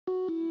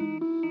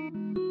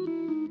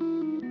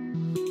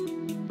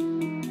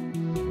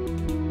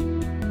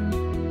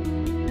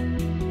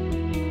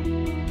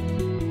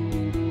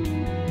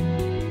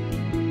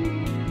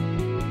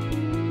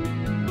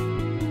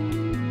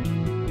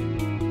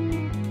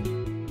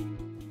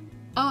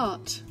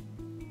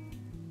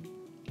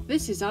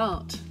This is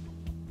art.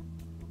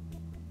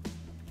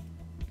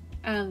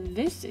 And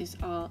this is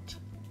art.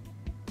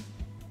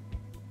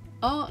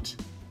 Art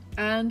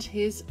and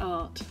his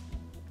art.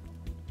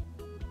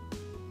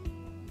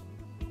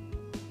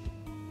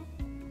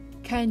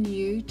 Can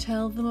you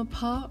tell them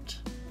apart?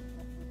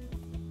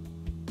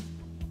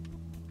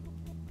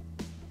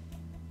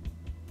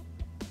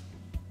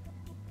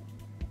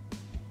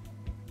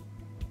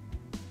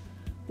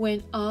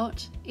 When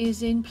art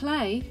is in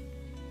play,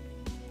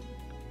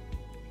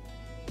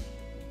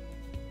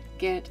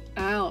 get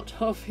out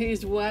of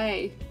his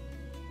way.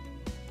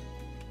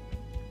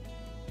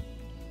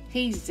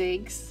 He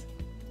zigs,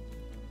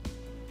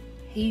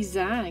 he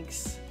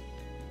zags,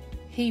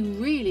 he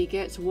really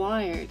gets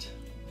wired.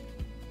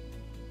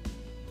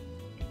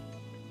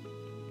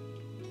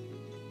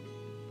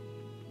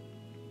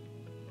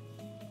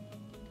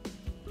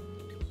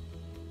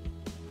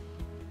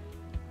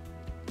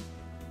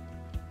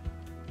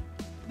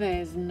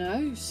 There's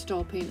no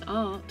stopping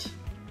art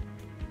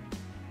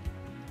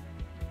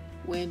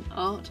when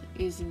art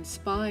is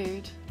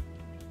inspired.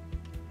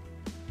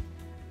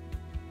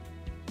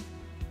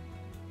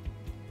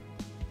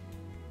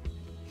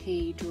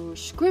 He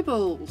draws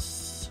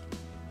scribbles.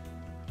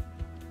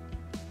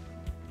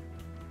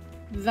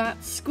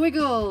 That's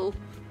squiggle.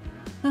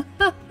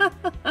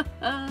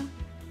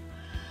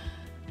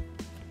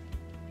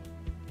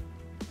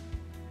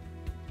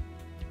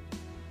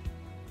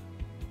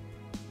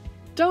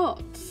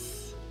 Dots.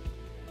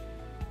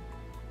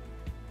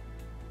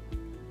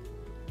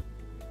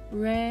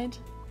 Red,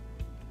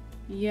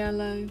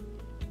 yellow,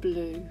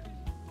 blue.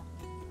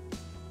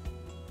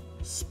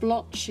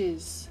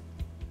 Splotches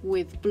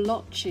with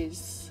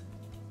blotches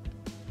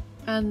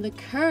and the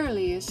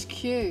curliest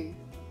cue.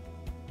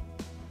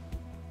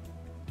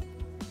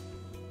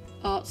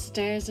 Art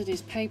stares at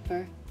his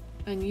paper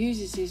and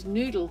uses his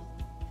noodle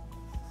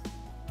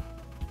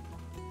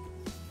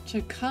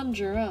to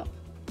conjure up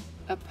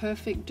a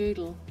perfect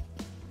doodle.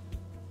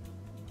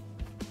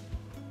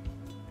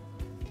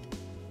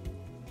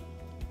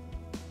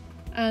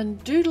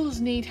 And doodles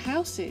need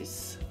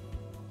houses,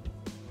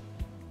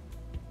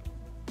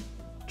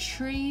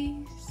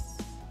 trees,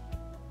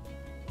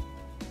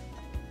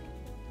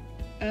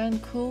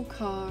 and cool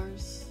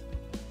cars,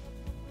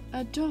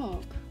 a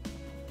dog,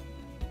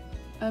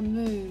 a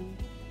moon,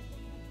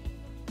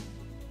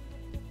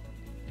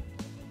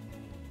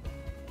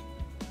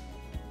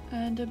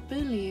 and a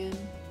billion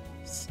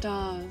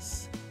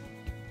stars.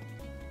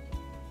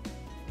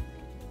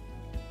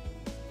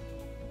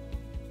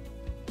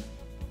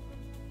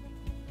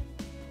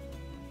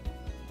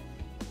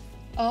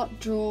 Art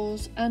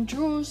draws and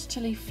draws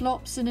till he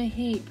flops in a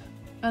heap,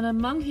 and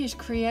among his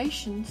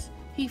creations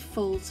he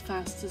falls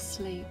fast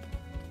asleep.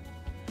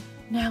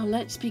 Now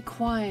let's be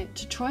quiet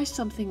to try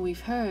something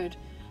we've heard.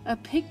 A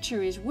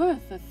picture is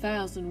worth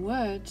 1,000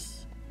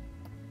 words.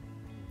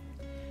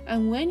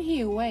 And when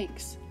he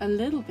awakes a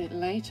little bit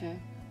later,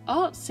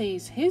 Art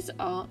sees his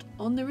art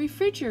on the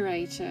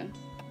refrigerator,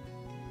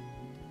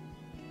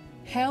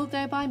 held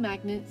there by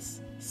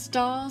magnets,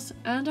 stars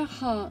and a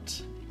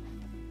heart,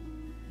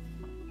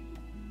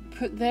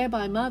 put there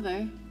by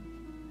Mother,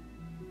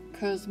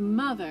 'cause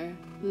Mother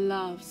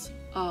loves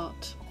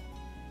art.